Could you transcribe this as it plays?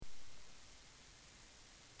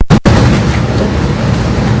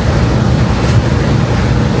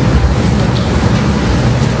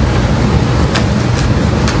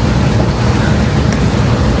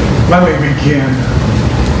begin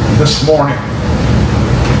this morning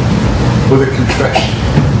with a confession.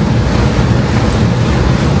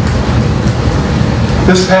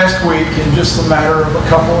 This past week, in just a matter of a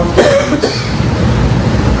couple of days,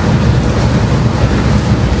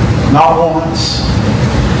 not once,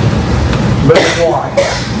 but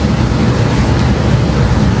twice,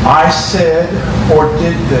 I said or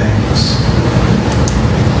did things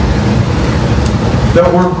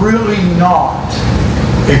that were really not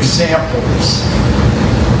examples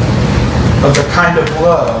of the kind of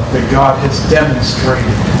love that God has demonstrated.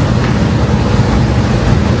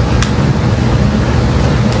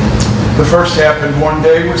 The first happened one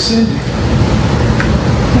day with Cindy.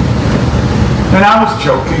 And I was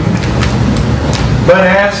joking. But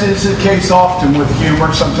as is the case often with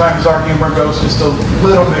humor, sometimes our humor goes just a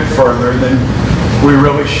little bit further than we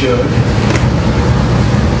really should.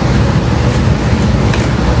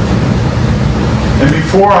 And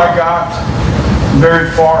before I got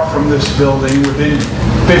very far from this building, within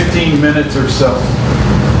 15 minutes or so,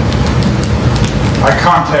 I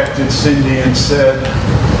contacted Cindy and said,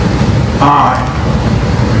 I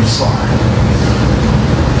am sorry.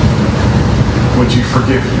 Would you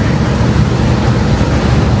forgive me?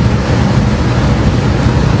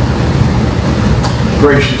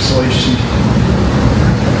 Graciously, she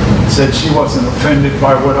said she wasn't offended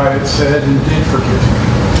by what I had said and did forgive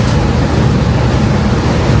me.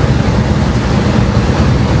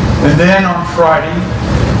 And then on Friday,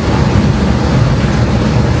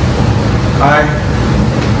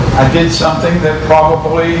 I did something that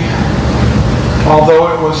probably,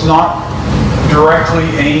 although it was not directly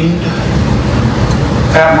aimed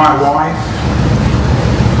at my wife,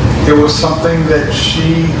 it was something that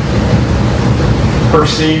she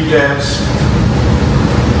perceived as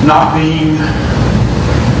not being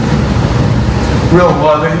real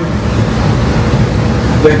loving.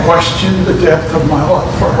 They questioned the depth of my love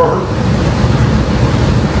for her.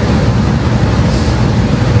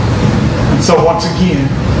 And so once again,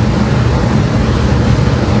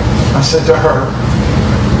 I said to her,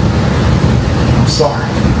 I'm sorry.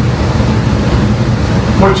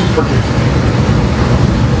 Would you forgive me?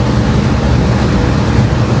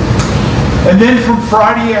 And then from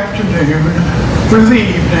Friday afternoon through the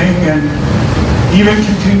evening and even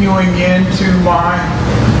continuing into my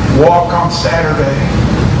walk on Saturday,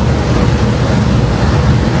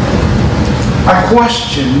 I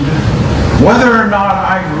questioned whether or not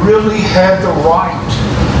I really had the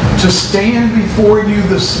right to stand before you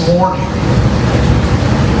this morning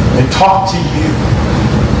and talk to you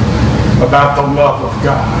about the love of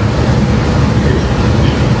God.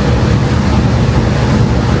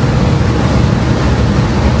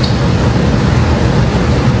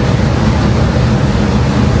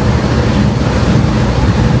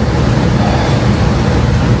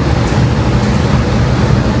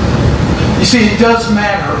 You see, it does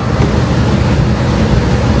matter.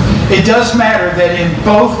 It does matter that in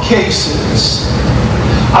both cases,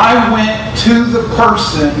 I went to the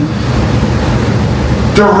person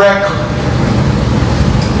directly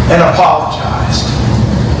and apologized.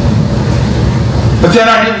 But then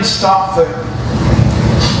I didn't stop there.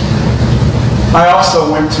 I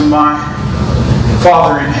also went to my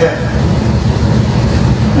Father in heaven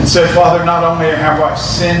and said, Father, not only have I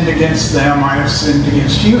sinned against them, I have sinned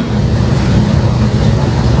against you.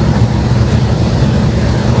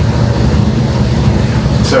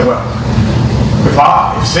 So,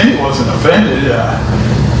 if Cindy wasn't offended,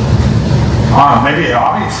 maybe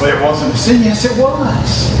obviously it wasn't a sin. Yes, it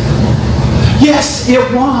was. Yes, it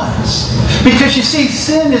was. Because you see,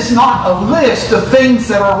 sin is not a list of things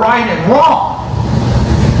that are right and wrong.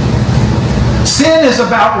 Sin is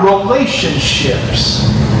about relationships.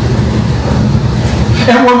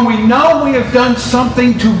 And when we know we have done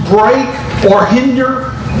something to break or hinder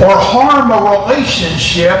or harm a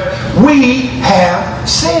relationship, we have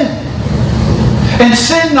sinned. And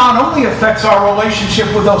sin not only affects our relationship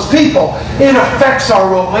with those people, it affects our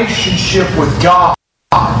relationship with God.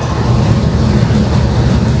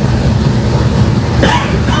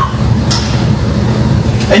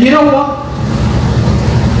 And you know what?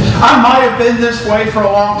 I might have been this way for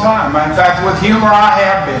a long time. In fact, with humor, I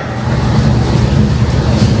have been.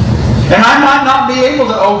 And I might not be able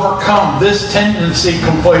to overcome this tendency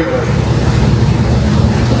completely.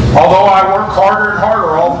 Although I work harder and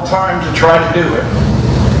harder all the time to try to do it.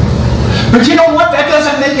 But you know what? That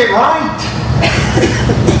doesn't make it right.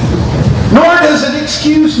 Nor does it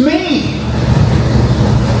excuse me.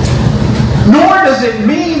 Nor does it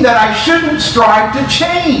mean that I shouldn't strive to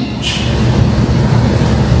change.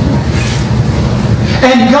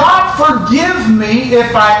 And God forgive me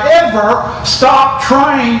if I ever stop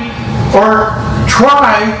trying or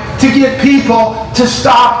try to get people to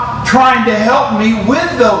stop trying to help me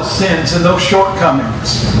with those sins and those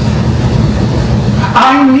shortcomings.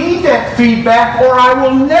 I need that feedback, or I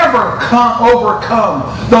will never overcome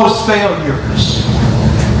those failures.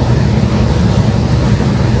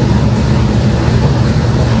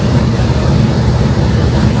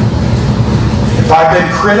 If I've been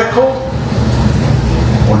critical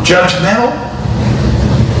or judgmental,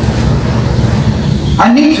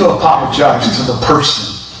 I need to apologize to the person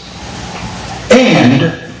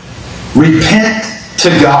and repent to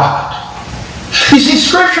God. You see,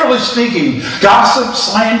 scripturally speaking, gossip,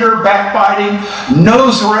 slander, backbiting,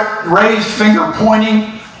 nose-raised,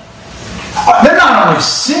 finger-pointing, they're not only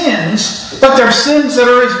sins, but they're sins that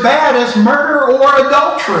are as bad as murder or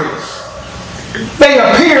adultery. They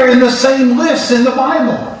appear in the same list in the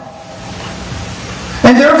Bible.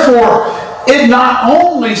 And therefore, it not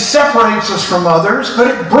only separates us from others, but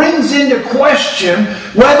it brings into question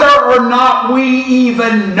whether or not we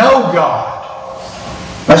even know God.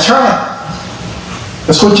 That's right.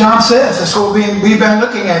 That's what John says. That's what we've been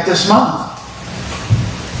looking at this month.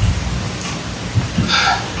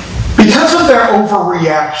 Because of their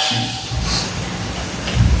overreaction,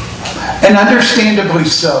 and understandably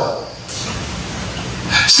so,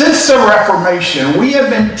 since the Reformation, we have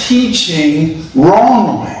been teaching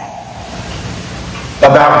wrongly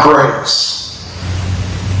about grace.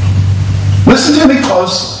 Listen to me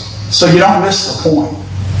closely so you don't miss the point.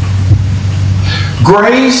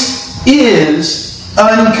 Grace is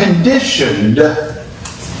unconditioned.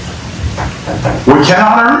 We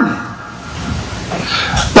cannot earn it.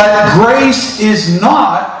 But grace is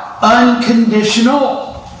not unconditional.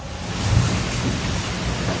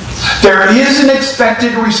 There is an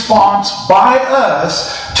expected response by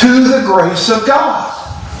us to the grace of God.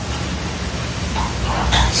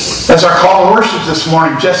 As our call to worship this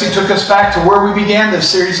morning, Jesse took us back to where we began this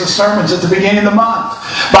series of sermons at the beginning of the month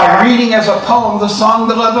by reading as a poem the song,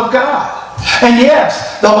 The Love of God. And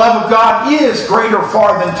yes, the love of God is greater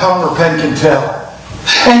far than tongue or pen can tell.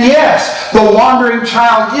 And yes, the wandering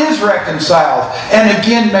child is reconciled and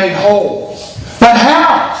again made whole. But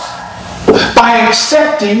how? By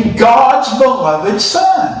accepting God's beloved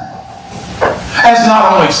Son as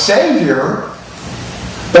not only Savior,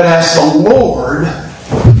 but as the Lord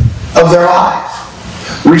of their life.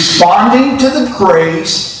 Responding to the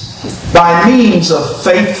grace by means of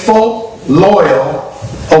faithful, loyal,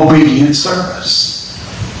 obedient service.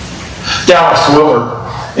 Dallas Willard,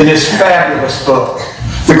 in his fabulous book,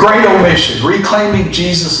 The Great Omission, Reclaiming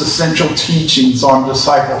Jesus' Essential Teachings on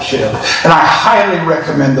Discipleship, and I highly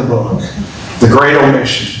recommend the book, The Great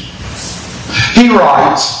Omission. He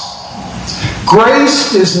writes,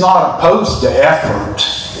 grace is not opposed to effort.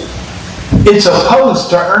 It's opposed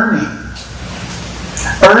to earning.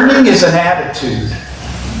 Earning is an attitude.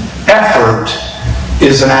 Effort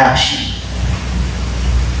is an action.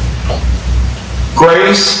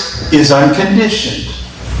 Grace is unconditioned.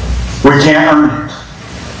 We can't earn it.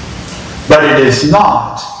 But it is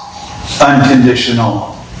not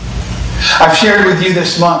unconditional. I've shared with you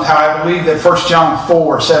this month how I believe that 1 John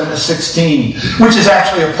 4, 7-16, which is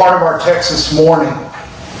actually a part of our text this morning,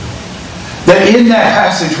 that in that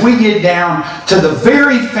passage we get down to the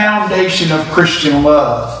very foundation of Christian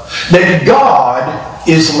love, that God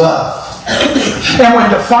is love. And when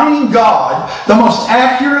defining God, the most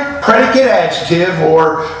accurate predicate adjective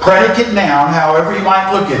or predicate noun, however you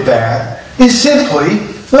might look at that, is simply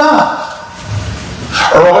love.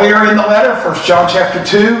 Earlier in the letter, 1 John chapter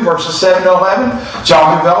 2, verses 7-11,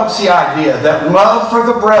 John develops the idea that love for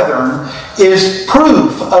the brethren is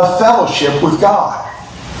proof of fellowship with God.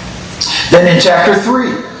 Then in chapter 3,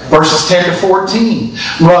 verses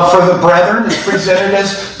 10-14, love for the brethren is presented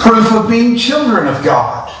as proof of being children of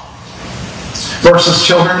God versus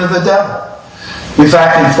children of the devil. In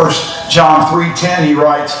fact, in 1 John 3:10, he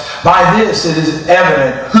writes, by this it is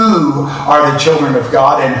evident who are the children of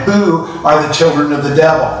God and who are the children of the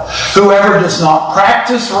devil. Whoever does not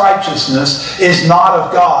practice righteousness is not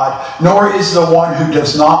of God, nor is the one who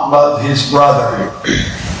does not love his brother.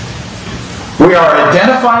 We are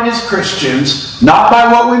identified as Christians not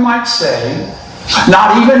by what we might say,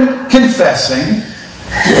 not even confessing,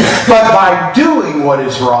 but by doing what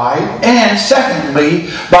is right, and secondly,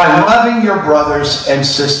 by loving your brothers and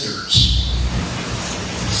sisters.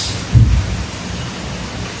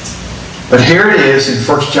 But here it is in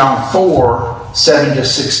 1 John 4,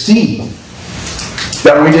 7-16,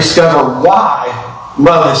 that we discover why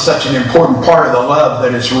love is such an important part of the love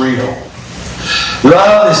that is real.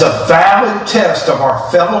 Love is a valid test of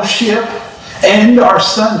our fellowship and our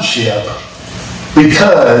sonship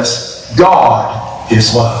because God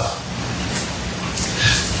is love.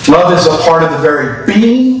 Love is a part of the very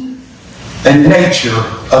being and nature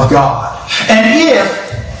of God. And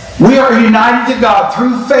if we are united to God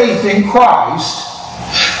through faith in Christ,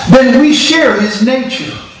 then we share His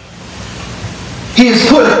nature. He has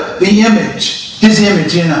put His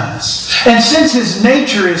image in us. And since His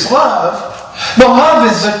nature is love, the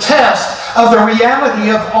love is a test of the reality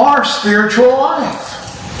of our spiritual life.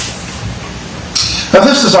 Now,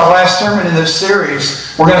 this is our last sermon in this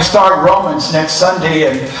series. We're going to start Romans next Sunday,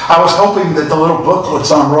 and I was hoping that the little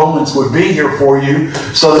booklets on Romans would be here for you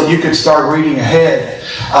so that you could start reading ahead.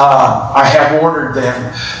 I have ordered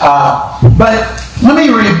them. But let me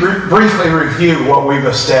briefly review what we've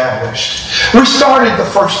established. We started the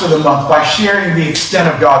first of the month by sharing the extent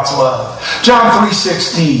of God's love. John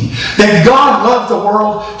 3:16. That God loved the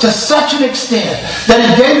world to such an extent that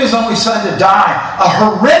He gave His only Son to die a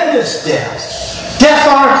horrendous death. Death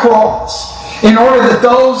on a cross. In order that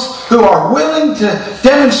those who are willing to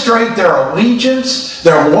demonstrate their allegiance,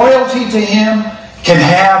 their loyalty to Him, can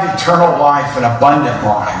have eternal life and abundant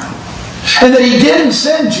life. And that He didn't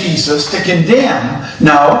send Jesus to condemn.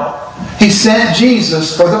 No, He sent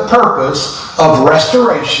Jesus for the purpose of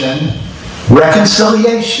restoration,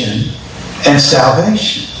 reconciliation, and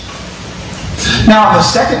salvation. Now, on the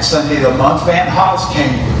second Sunday of the month, Van Haas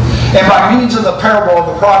came. And by means of the parable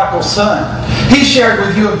of the prodigal son, he shared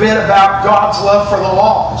with you a bit about God's love for the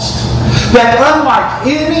lost. That unlike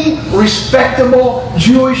any respectable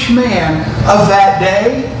Jewish man of that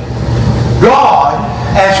day, God,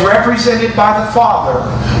 as represented by the Father,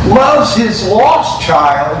 loves His lost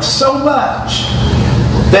child so much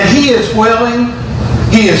that He is willing,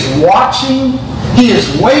 He is watching, He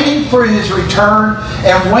is waiting for His return,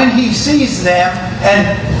 and when He sees them, and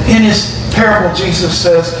in His parable Jesus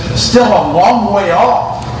says, still a long way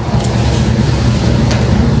off,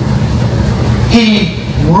 He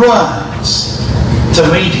runs to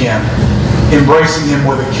meet Him, embracing Him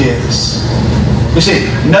with a kiss. You see,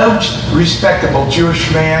 no respectable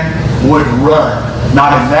Jewish man would run.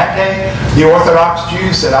 Not in that day. The Orthodox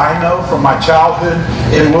Jews that I know from my childhood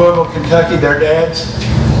in Louisville, Kentucky, their dads,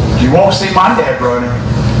 you won't see my dad running.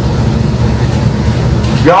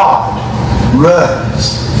 God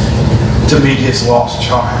runs to meet His lost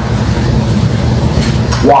child.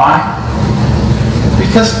 Why?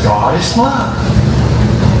 Because God is love.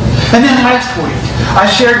 And then last week, I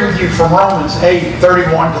shared with you from Romans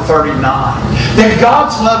 8:31 to 39, that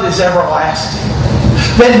God's love is everlasting.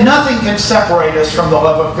 That nothing can separate us from the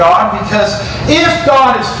love of God, because if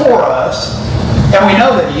God is for us, and we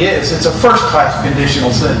know that He is, it's a first-class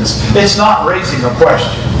conditional sentence. It's not raising a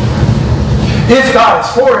question. If God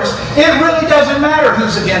is for us, it really doesn't matter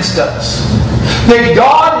who's against us. That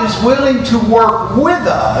God is willing to work with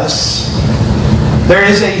us. There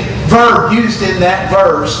is a verb used in that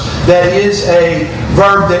verse that is a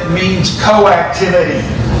verb that means coactivity.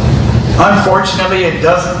 Unfortunately, it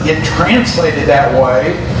doesn't get translated that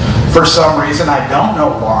way for some reason. I don't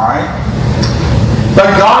know why.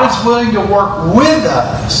 But God is willing to work with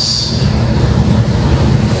us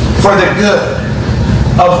for the good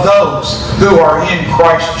of those who are in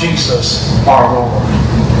Christ Jesus our Lord.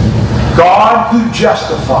 God who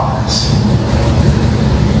justifies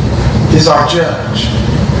is our judge.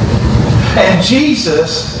 And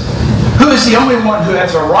Jesus, who is the only one who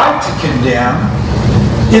has a right to condemn,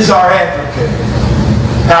 is our advocate.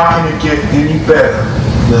 How can it get any better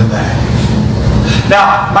than that?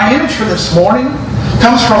 Now, my image for this morning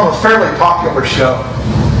comes from a fairly popular show.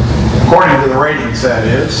 According to the ratings, that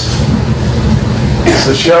is. It's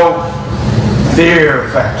the show Fear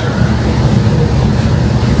Factor.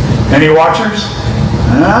 Any watchers?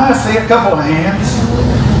 I see a couple of hands.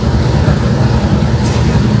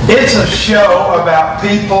 It's a show about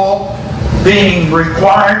people being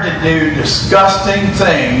required to do disgusting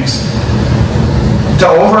things to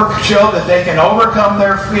show that they can overcome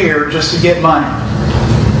their fear just to get money.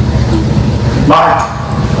 Like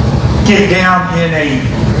get down in a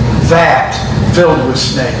vat filled with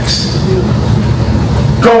snakes.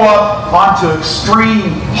 Go up onto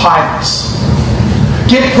extreme heights.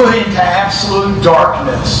 Get put into absolute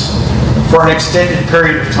darkness for an extended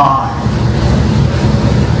period of time.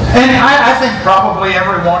 And I think probably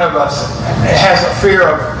every one of us has a fear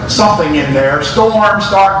of something in there. Storms,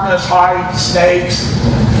 darkness, heights, snakes.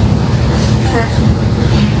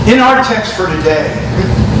 In our text for today,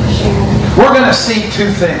 we're going to see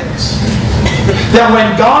two things. That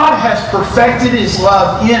when God has perfected His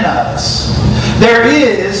love in us, there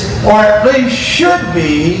is, or at least should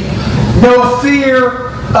be, no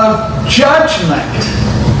fear of judgment.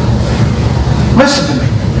 Listen to me.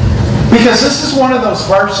 Because this is one of those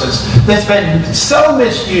verses that's been so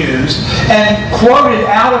misused and quoted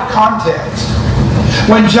out of context.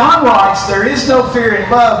 When John writes, there is no fear in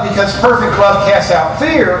love because perfect love casts out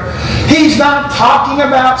fear, he's not talking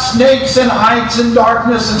about snakes and heights and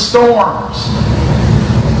darkness and storms.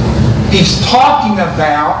 He's talking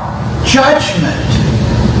about judgment,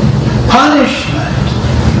 punishment,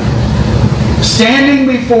 standing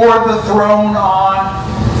before the throne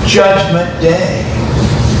on Judgment Day.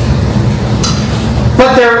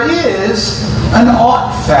 But there is an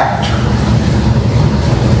ought factor.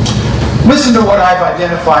 Listen to what I've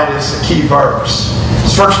identified as the key verse.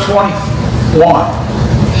 It's verse 21.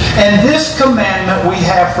 And this commandment we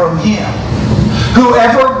have from Him.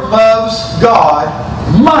 Whoever loves God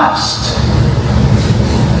must.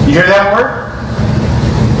 You hear that word?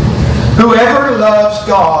 Whoever loves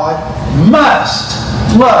God must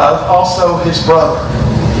love also his brother.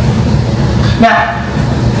 Now,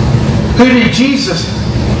 who did Jesus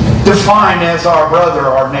define as our brother,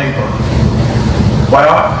 our neighbor?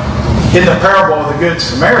 Well, in the parable of the Good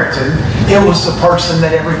Samaritan, it was the person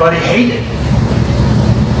that everybody hated.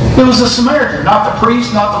 It was the Samaritan, not the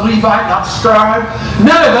priest, not the Levite, not the scribe.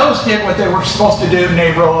 None of those did what they were supposed to do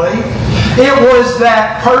neighborly. It was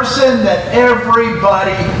that person that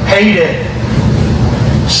everybody hated.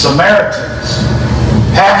 Samaritans,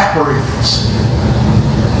 half-breeds.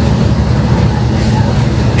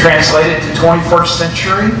 Translated to 21st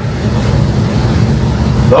century,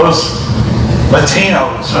 those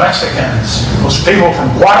Latinos, Mexicans, those people from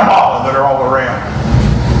Guatemala that are all around.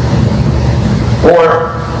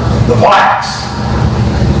 Or the blacks.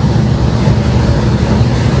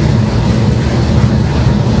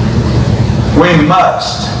 We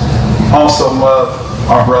must also love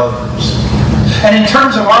our brothers. And in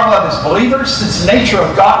terms of our love as believers, since the nature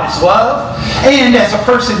of God is love, and as a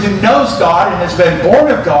person who knows God and has been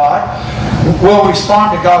born of God, will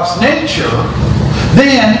respond to God's nature,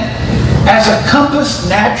 then as a compass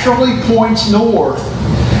naturally points north,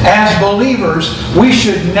 as believers, we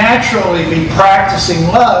should naturally be practicing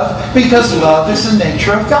love because love is the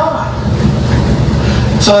nature of God.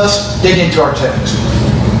 So let's dig into our text.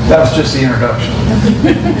 That was just the introduction.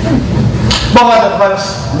 Beloved, let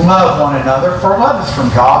us love one another, for love is from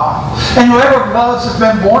God. And whoever loves has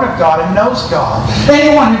been born of God and knows God.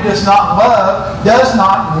 Anyone who does not love does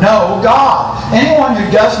not know God. Anyone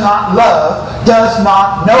who does not love does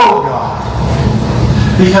not know God.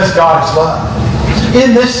 Because God is love.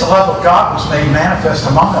 In this, the love of God was made manifest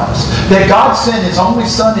among us, that God sent His only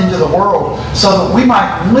Son into the world so that we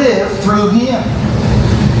might live through Him.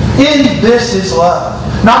 In this is love.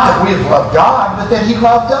 Not that we have loved God, but that He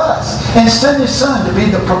loved us and sent His Son to be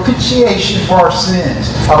the propitiation for our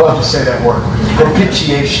sins. I love to say that word,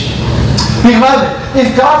 propitiation. Beloved,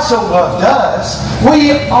 if God so loved us,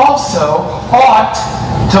 we also ought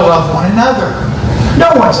to love one another.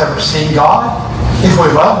 No one's ever seen God. If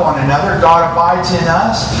we love one another, God abides in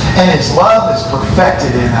us, and His love is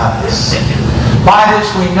perfected in us. By this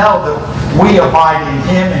we know that we abide in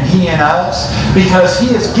Him and He in us, because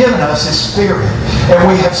He has given us His Spirit. And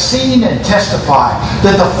we have seen and testified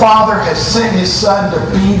that the Father has sent His Son to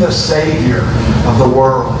be the Savior of the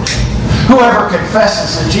world. Whoever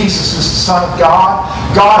confesses that Jesus is the Son of God,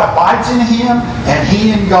 God abides in Him and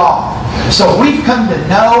He in God. So we've come to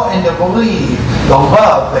know and to believe the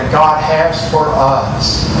love that God has for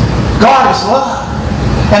us. God is love.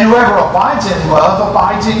 And whoever abides in love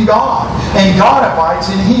abides in God, and God abides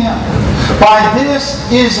in him. By this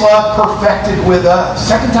is love perfected with us.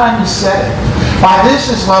 Second time he said it. By this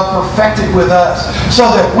is love perfected with us, so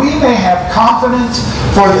that we may have confidence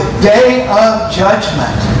for the day of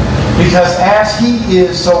judgment. Because as he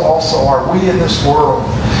is, so also are we in this world.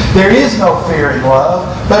 There is no fear in love,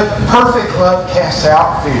 but perfect love casts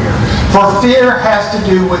out fear. For fear has to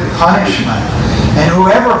do with punishment. And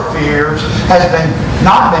whoever fears has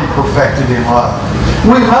not been perfected in love.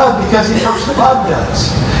 We love because he first loved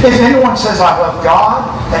us. If anyone says, I love God,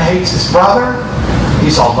 and hates his brother,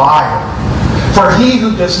 he's a liar. For he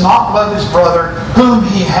who does not love his brother, whom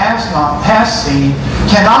he has seen,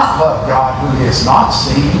 cannot love God whom he has not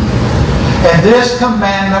seen. And this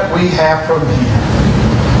commandment we have from him.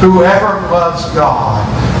 Whoever loves God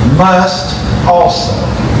must also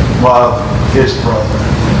love his brother.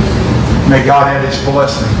 May God add his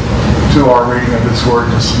blessing to our reading of his word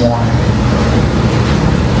this morning.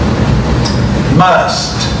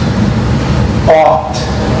 Must. Ought.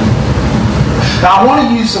 Now I want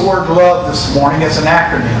to use the word love this morning as an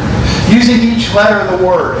acronym, using each letter of the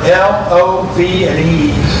word, L, O, V, and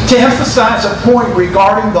E, to emphasize a point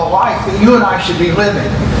regarding the life that you and I should be living.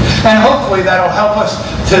 And hopefully that'll help us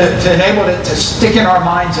to enable it to stick in our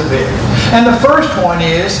minds a bit. And the first one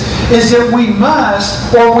is that we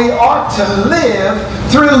must, or we ought to live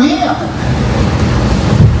through Him.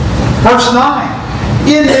 Verse 9.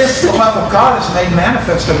 In this, the love of God is made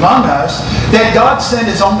manifest among us, that God sent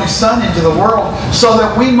His only Son into the world so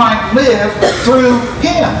that we might live through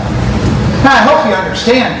Him. Now, I hope you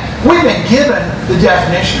understand, we've been given the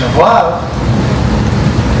definition of love.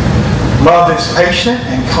 Love is patient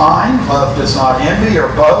and kind. Love does not envy or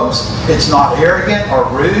boast. It's not arrogant or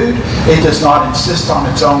rude. It does not insist on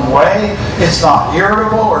its own way. It's not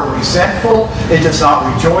irritable or resentful. It does not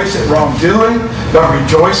rejoice at wrongdoing, but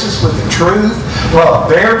rejoices with the truth. Love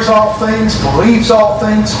bears all things, believes all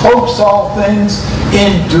things, hopes all things,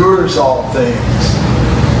 endures all things.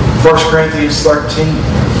 1 Corinthians 13.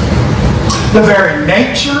 The very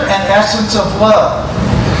nature and essence of love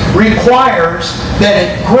requires that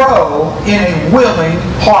it grow in a willing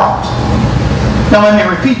heart. Now let me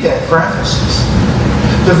repeat that for emphasis.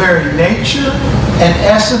 The very nature and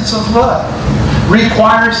essence of love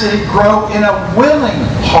requires that it grow in a willing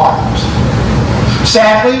heart.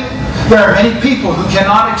 Sadly, there are many people who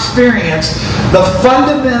cannot experience the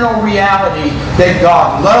fundamental reality that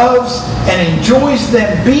God loves and enjoys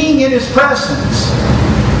them being in His presence.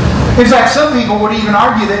 In fact, some people would even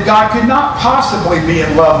argue that God could not possibly be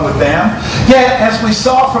in love with them. Yet, as we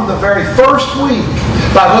saw from the very first week,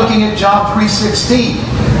 by looking at John 3:16,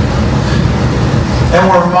 and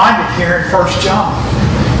we're reminded here in 1 John,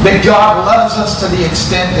 that God loves us to the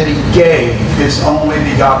extent that He gave His only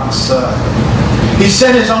begotten Son. He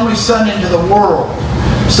sent His only Son into the world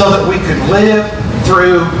so that we could live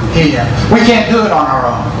through Him. We can't do it on our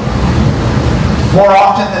own. More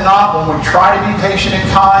often than not, when we try to be patient and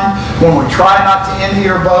kind, when we try not to envy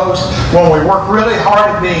or boast, when we work really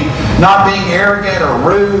hard at not being arrogant or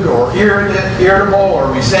rude or irritable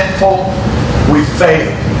or resentful, we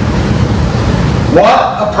fail.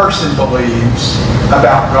 What a person believes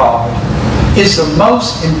about God is the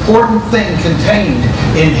most important thing contained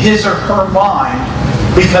in his or her mind,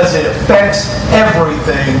 because it affects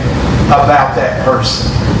everything about that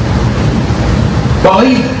person.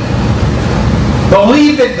 Believe it.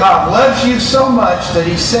 Believe that God loves you so much that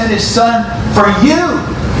He sent His Son for you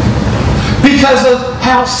because of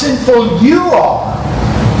how sinful you are.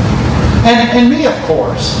 And me, of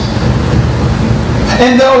course.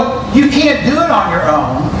 And though you can't do it on your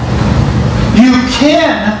own, you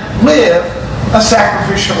can live a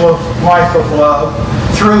sacrificial life of love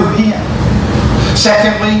through Him.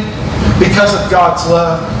 Secondly, because of God's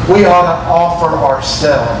love, we ought to offer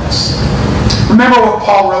ourselves. Remember what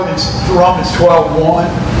Paul wrote in Romans 12:1?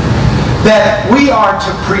 That we are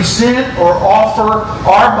to present or offer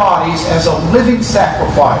our bodies as a living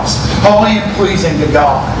sacrifice, holy and pleasing to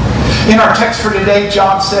God. In our text for today,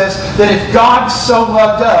 John says that if God so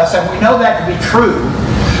loved us, and we know that to be true,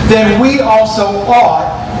 then we also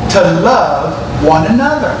ought to love one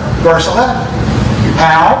another. Verse 11.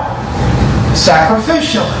 How?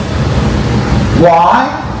 Sacrificially. Why?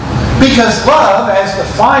 Because love, as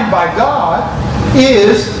defined by God,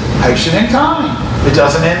 is patient and kind. It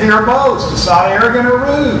doesn't envy or boast. It's not arrogant or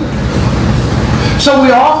rude. So we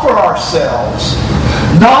offer ourselves,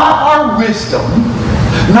 not our wisdom,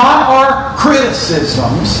 not our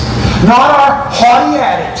criticisms, not our haughty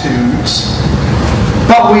attitudes,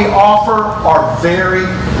 but we offer our very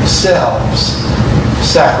selves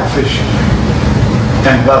sacrificially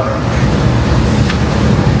and lovingly.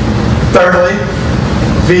 Thirdly,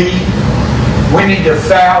 we need to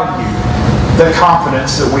value the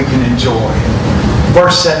confidence that we can enjoy.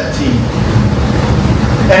 Verse 17.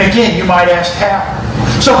 And again, you might ask how.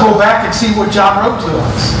 So go back and see what John wrote to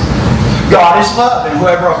us. God is love, and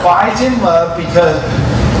whoever abides in love because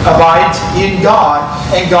abides in God,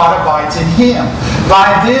 and God abides in him.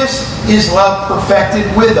 By this is love perfected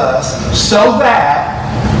with us, so that,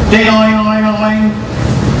 ding-a-ling-a-ling-a-ling,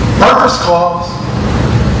 purpose clause,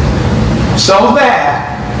 so that,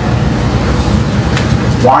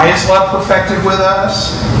 why is love perfected with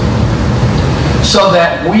us? So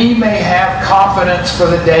that we may have confidence for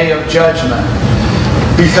the day of judgment.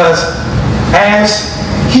 Because as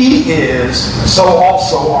He is, so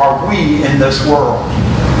also are we in this world.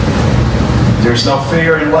 There's no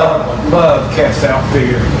fear in love, but love casts out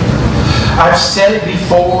fear. I've said it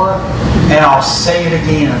before, and I'll say it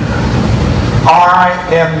again. I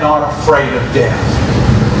am not afraid of death.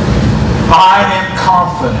 I am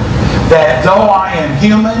confident that though I am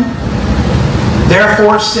human,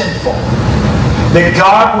 therefore sinful, that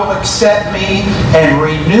God will accept me and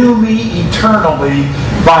renew me eternally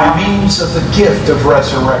by means of the gift of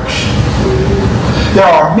resurrection. There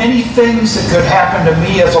are many things that could happen to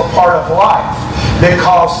me as a part of life that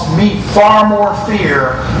cause me far more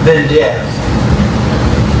fear than death.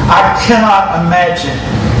 I cannot imagine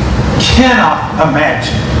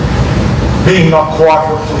being a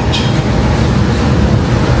quadriplegic.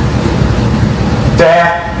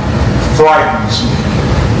 That frightens me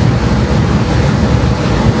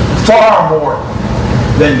far more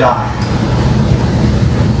than dying.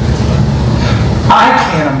 I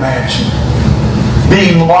can't imagine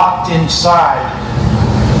being locked inside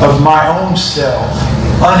of my own self,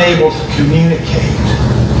 unable to communicate.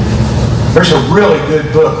 There's a really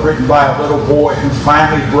good book written by a little boy who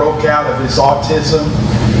finally broke out of his autism.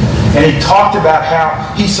 And he talked about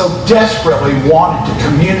how he so desperately wanted to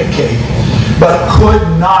communicate, but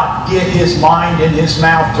could not get his mind and his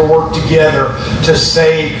mouth to work together to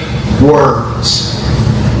say words.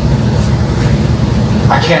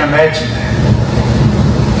 I can't imagine that.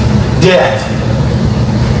 Death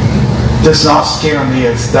does not scare me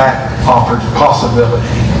as that possibility.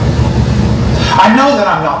 I know that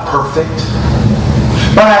I'm not perfect,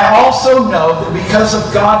 but I also know that because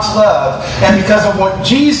of God's love and because of what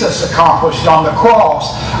Jesus accomplished on the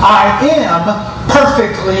cross, I am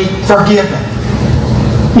perfectly forgiven.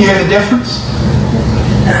 You hear the difference?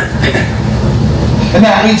 And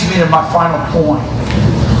that leads me to my final point.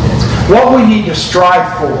 What we need to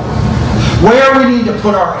strive for, where we need to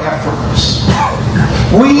put our efforts.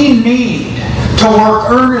 We need to work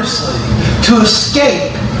earnestly to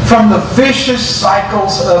escape from the vicious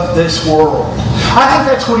cycles of this world. I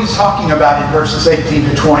think that's what he's talking about in verses 18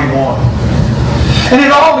 to 21. And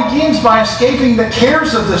it all begins by escaping the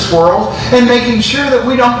cares of this world and making sure that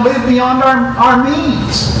we don't live beyond our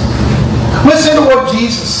means. Listen to what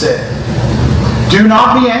Jesus said. Do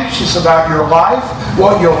not be anxious about your life,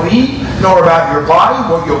 what you'll eat, nor about your body,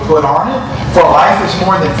 what you'll put on it. For life is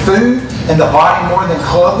more than food, and the body more than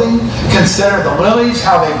clothing. Consider the lilies,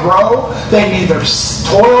 how they grow. They neither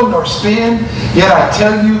toil nor spin. Yet I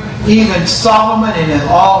tell you, even Solomon in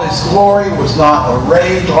all his glory was not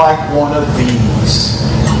arrayed like one of these.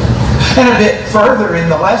 And a bit further in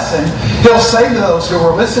the lesson, he'll say to those who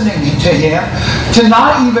were listening to him to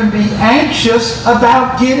not even be anxious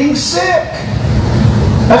about getting sick.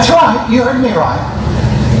 That's right, you heard me right.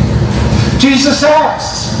 Jesus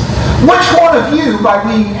asks, which one of you, by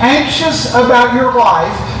being anxious about your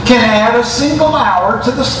life, can add a single hour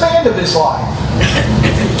to the span of his life?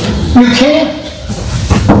 You can't.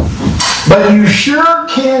 But you sure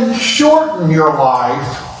can shorten your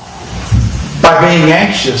life by being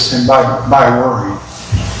anxious and by worrying.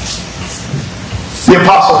 The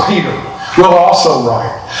Apostle Peter will also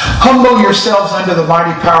write, humble yourselves under the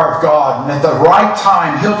mighty power of God, and at the right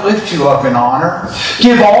time He'll lift you up in honor.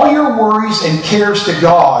 Give all your worries and cares to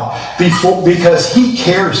God because He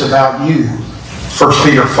cares about you. 1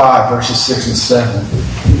 Peter 5, verses 6 and 7.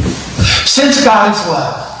 Since God is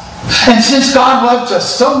love, and since God loved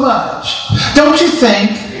us so much, don't you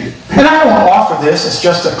think, and I won't offer this as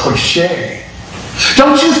just a cliche,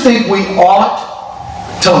 don't you think we ought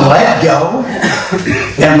to let go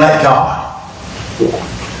and let God?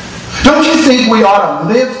 Don't you think we ought to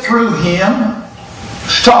live through Him?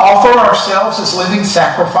 To offer ourselves as living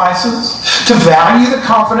sacrifices? To value the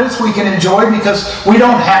confidence we can enjoy because we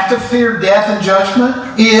don't have to fear death and judgment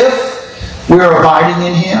if we're abiding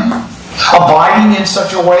in Him? Abiding in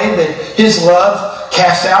such a way that His love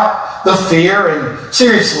casts out the fear. And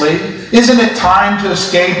seriously, isn't it time to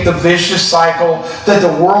escape the vicious cycle that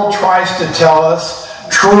the world tries to tell us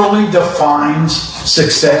truly defines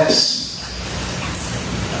success?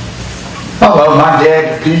 I love my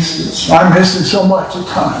dad to pieces. I miss him so much at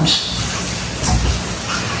times.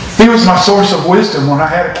 He was my source of wisdom. When I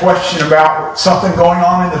had a question about something going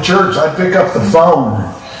on in the church, I'd pick up the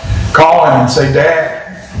phone, call him and say,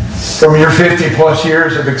 Dad, from your 50 plus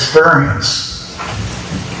years of experience.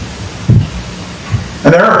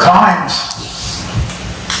 And there are times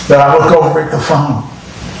that I look over at the phone.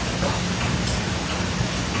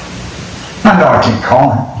 I know I can't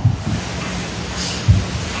call him.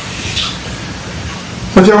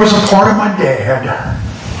 But there was a part of my dad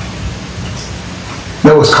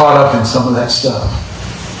that was caught up in some of that stuff.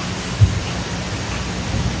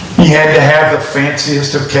 He had to have the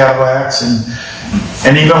fanciest of Cadillacs,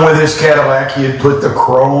 and even with his Cadillac, he had put the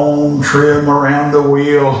chrome trim around the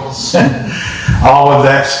wheels and all of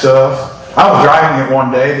that stuff. I was driving it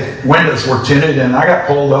one day, the windows were tinted, and I got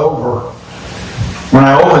pulled over. When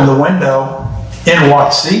I opened the window in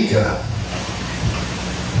Watsika,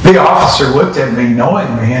 the officer looked at me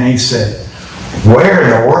knowing me and he said, where in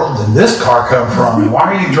the world did this car come from? And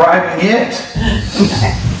why are you driving it?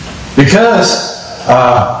 Because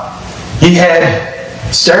he had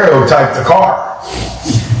stereotype the car.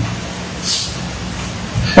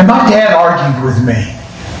 And my dad argued with me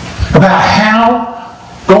about how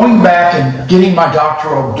going back and getting my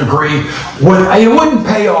doctoral degree, it wouldn't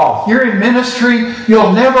pay off. You're in ministry,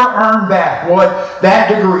 you'll never earn back what that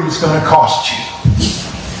degree is going to cost you.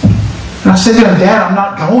 And I said to him, Dad, I'm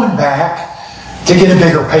not going back to get a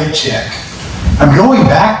bigger paycheck. I'm going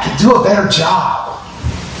back to do a better job.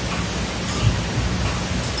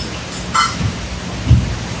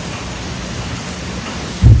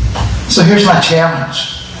 So here's my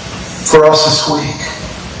challenge for us this week.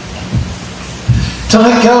 To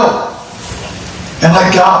let go and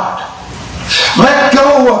let God. Let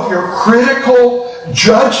go of your critical,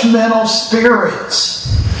 judgmental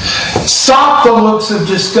spirits. Stop the looks of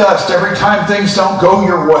disgust every time things don't go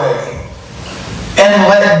your way. And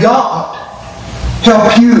let God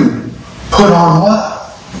help you put on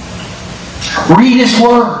love. Read His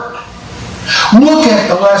Word. Look at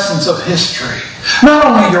the lessons of history. Not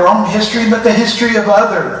only your own history, but the history of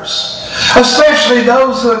others. Especially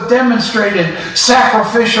those who have demonstrated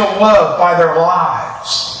sacrificial love by their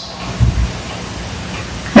lives.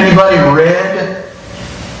 Anybody read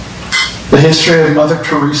the history of Mother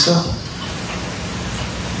Teresa?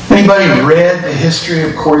 Anybody read the history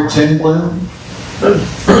of Corrie ten Boom?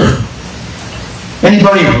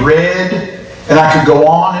 Anybody read, and I could go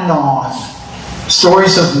on and on,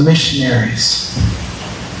 stories of missionaries?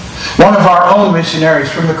 One of our own missionaries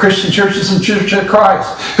from the Christian Churches and Church of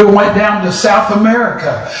Christ who went down to South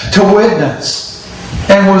America to witness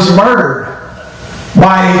and was murdered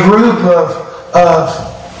by a group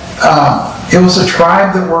it was a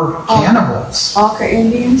tribe that were cannibals. Auca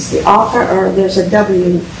Indians? The Auca, or there's a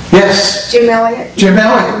W? Yes. Jim Elliot? Jim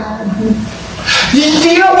Elliot. Do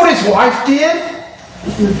you know what his wife did?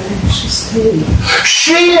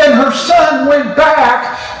 She and her son went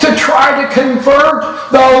back to try to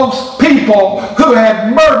convert those people who had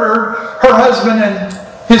murdered her husband and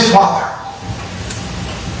his father.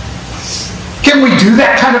 Can we do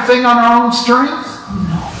that kind of thing on our own strength?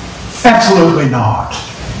 No. Absolutely not.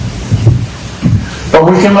 But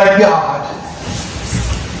we can let God.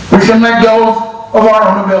 We can let go of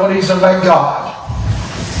our own abilities and let God.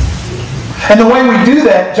 And the way we do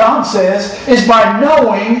that, John says, is by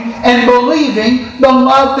knowing and believing the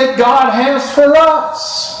love that God has for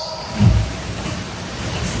us.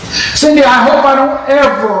 Cindy, I hope I don't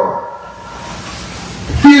ever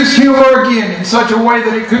use humor again in such a way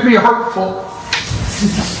that it could be hurtful.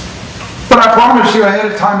 But I promise you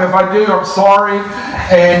ahead of time, if I do, I'm sorry.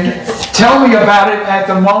 And tell me about it at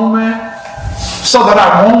the moment so that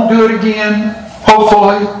I won't do it again,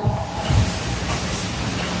 hopefully.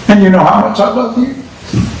 And you know how much I love you.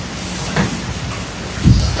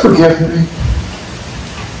 Forgive me.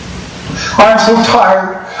 I'm so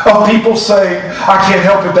tired of people saying, I can't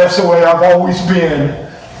help it, that's the way I've always been.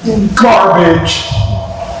 Garbage.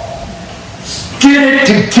 Get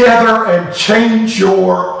it together and change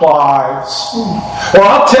your lives. Well,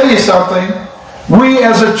 I'll tell you something. We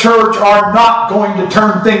as a church are not going to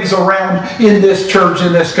turn things around in this church,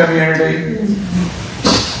 in this community.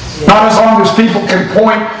 Not as long as people can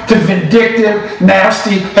point to vindictive,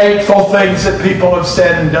 nasty, hateful things that people have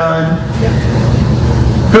said and done,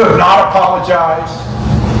 who have not apologized,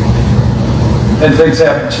 and things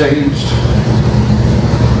haven't changed.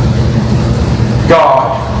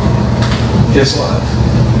 God is love.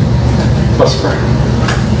 Let's pray.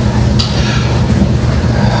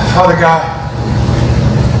 Father God,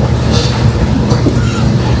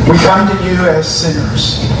 we come to you as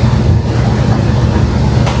sinners.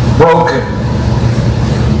 Broken.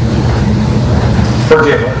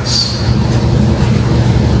 Forgive us.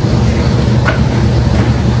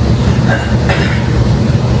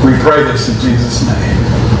 We pray this in Jesus' name.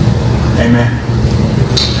 Amen.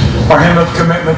 Our hymn of commitment.